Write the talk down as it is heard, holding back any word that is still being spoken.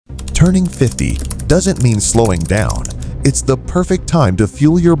Turning 50 doesn't mean slowing down. It's the perfect time to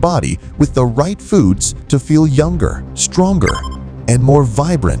fuel your body with the right foods to feel younger, stronger, and more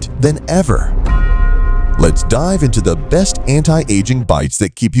vibrant than ever. Let's dive into the best anti-aging bites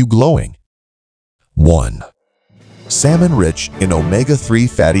that keep you glowing. 1. Salmon rich in omega-3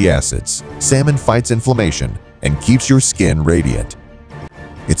 fatty acids. Salmon fights inflammation and keeps your skin radiant.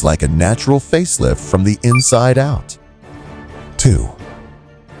 It's like a natural facelift from the inside out. 2.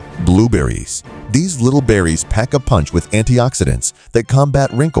 Blueberries. These little berries pack a punch with antioxidants that combat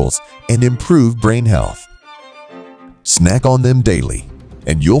wrinkles and improve brain health. Snack on them daily,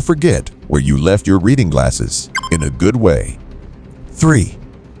 and you'll forget where you left your reading glasses in a good way. 3.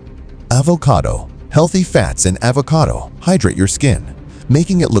 Avocado. Healthy fats in avocado hydrate your skin,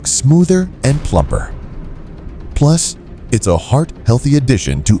 making it look smoother and plumper. Plus, it's a heart-healthy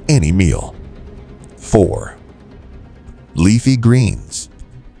addition to any meal. 4. Leafy greens.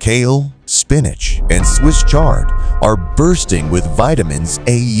 Kale, spinach, and Swiss chard are bursting with vitamins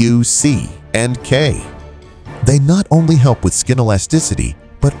A, U, C, and K. They not only help with skin elasticity,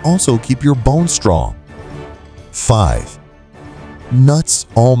 but also keep your bones strong. 5. Nuts,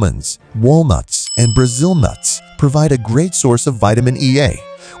 almonds, walnuts, and Brazil nuts provide a great source of vitamin EA,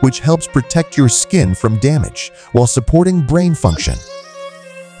 which helps protect your skin from damage while supporting brain function.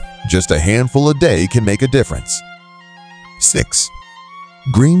 Just a handful a day can make a difference. 6.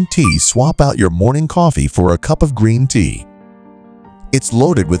 Green tea. Swap out your morning coffee for a cup of green tea. It's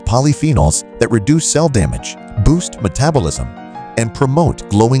loaded with polyphenols that reduce cell damage, boost metabolism, and promote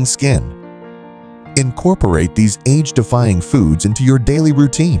glowing skin. Incorporate these age-defying foods into your daily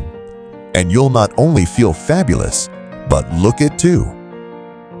routine, and you'll not only feel fabulous, but look it too.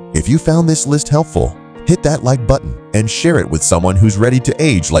 If you found this list helpful, hit that like button and share it with someone who's ready to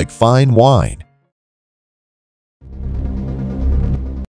age like fine wine.